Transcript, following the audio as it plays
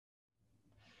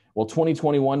Well,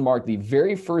 2021 marked the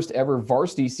very first ever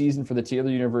varsity season for the Taylor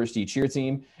University cheer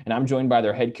team, and I'm joined by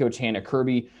their head coach, Hannah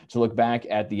Kirby, to look back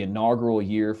at the inaugural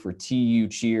year for TU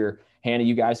cheer. Hannah,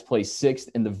 you guys placed sixth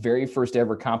in the very first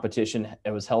ever competition.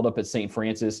 It was held up at St.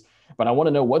 Francis, but I want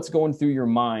to know what's going through your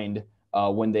mind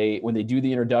when they do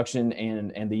the introduction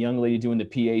and the young lady doing the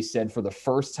PA said, for the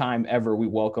first time ever, we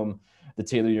welcome the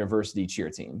Taylor University cheer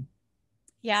team.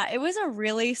 Yeah, it was a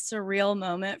really surreal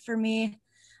moment for me.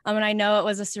 And I know it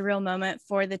was a surreal moment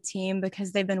for the team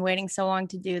because they've been waiting so long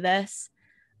to do this.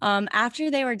 After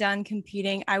they were done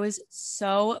competing, I was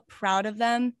so proud of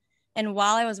them. And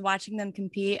while I was watching them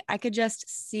compete, I could just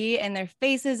see in their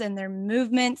faces and their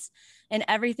movements and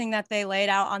everything that they laid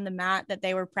out on the mat that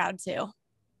they were proud to.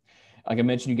 Like I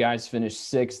mentioned, you guys finished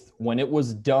sixth. When it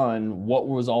was done, what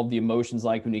was all the emotions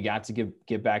like when you got to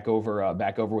get back over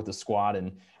with the squad,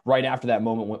 and right after that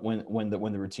moment when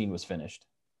the routine was finished?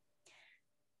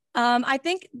 I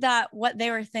think that what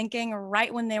they were thinking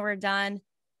right when they were done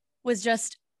was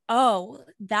just, oh,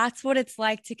 that's what it's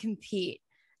like to compete.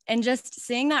 And just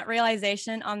seeing that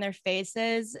realization on their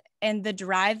faces and the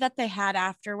drive that they had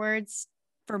afterwards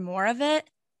for more of it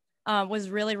was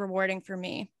really rewarding for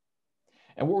me.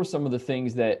 And what were some of the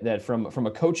things that from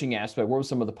a coaching aspect, what were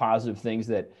some of the positive things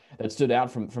that stood out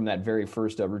from that very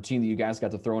first routine that you guys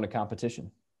got to throw in a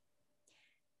competition?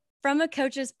 From a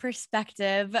coach's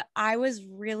perspective, I was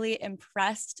really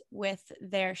impressed with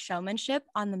their showmanship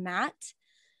on the mat.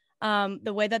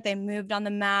 The way that they moved on the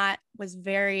mat was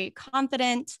very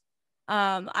confident.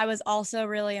 I was also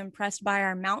really impressed by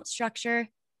our mount structure.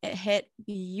 It hit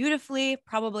beautifully,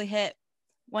 probably hit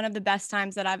one of the best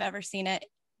times that I've ever seen it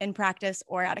in practice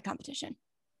or at a competition.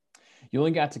 You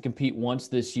only got to compete once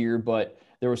this year, but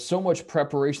there was so much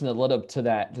preparation that led up to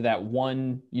that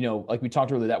one, like we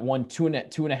talked earlier, that one two and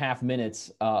a half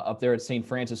minutes up there at St.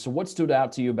 Francis. So what stood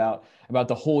out to you about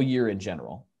the whole year in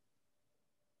general?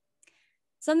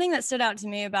 Something that stood out to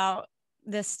me about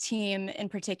this team in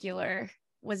particular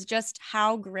was just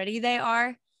how gritty they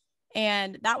are.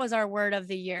 And that was our word of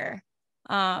the year.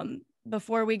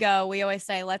 Before we go, we always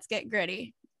say, let's get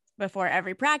gritty before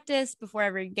every practice, before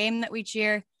every game that we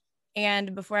cheer,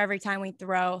 and before every time we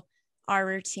throw our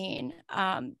routine.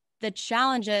 The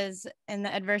challenges and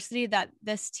the adversity that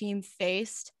this team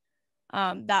faced,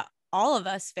 that all of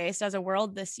us faced as a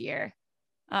world this year,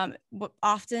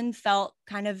 often felt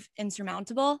kind of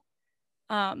insurmountable.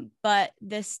 But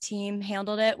this team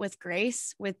handled it with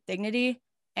grace, with dignity,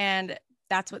 and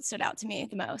that's what stood out to me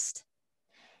the most.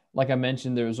 Like I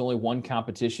mentioned, there was only one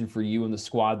competition for you and the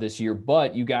squad this year,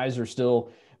 but you guys are still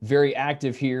very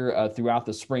active here throughout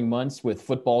the spring months, with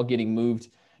football getting moved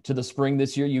to the spring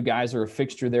this year. You guys are a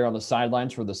fixture there on the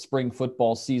sidelines for the spring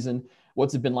football season.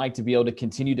 What's it been like to be able to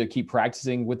continue to keep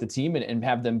practicing with the team and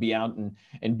have them be out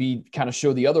and be kind of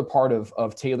show the other part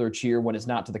of Taylor cheer when it's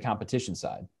not to the competition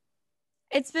side?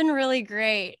 It's been really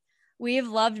great. We've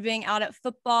loved being out at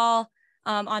football.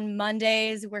 On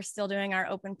Mondays, we're still doing our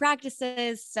open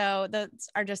practices. So those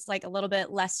are just like a little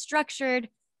bit less structured.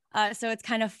 So it's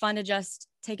kind of fun to just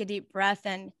take a deep breath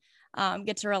and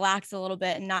get to relax a little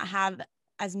bit and not have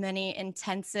as many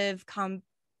intensive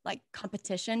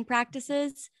competition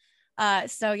practices.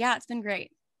 So yeah, it's been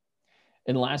great.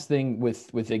 And last thing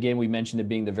with again, we mentioned it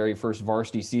being the very first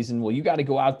varsity season. Well, you got to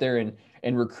go out there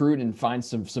and recruit and find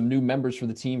some new members for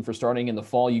the team for starting in the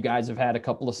fall. You guys have had a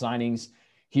couple of signings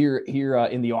here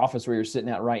in the office where you're sitting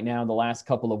at right now in the last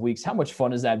couple of weeks. How much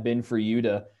fun has that been for you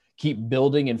to keep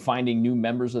building and finding new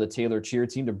members of the Taylor cheer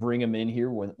team to bring them in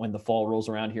here when the fall rolls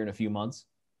around here in a few months?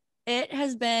 It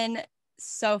has been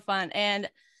so fun. And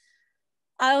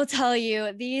I will tell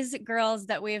you, these girls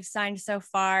that we have signed so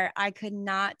far, I could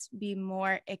not be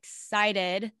more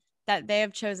excited that they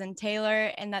have chosen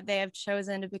Taylor and that they have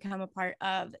chosen to become a part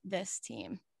of this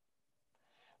team.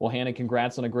 Well, Hannah,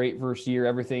 congrats on a great first year.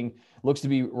 Everything looks to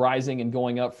be rising and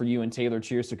going up for you and Taylor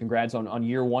cheer. So congrats on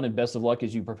year one, and best of luck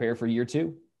as you prepare for year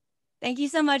two. Thank you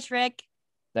so much, Rick.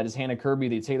 That is Hannah Kirby,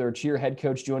 the Taylor cheer head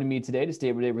coach, joining me today to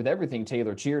stay up to date with everything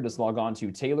Taylor cheer. Just log on to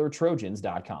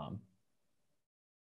TaylorTrojans.com.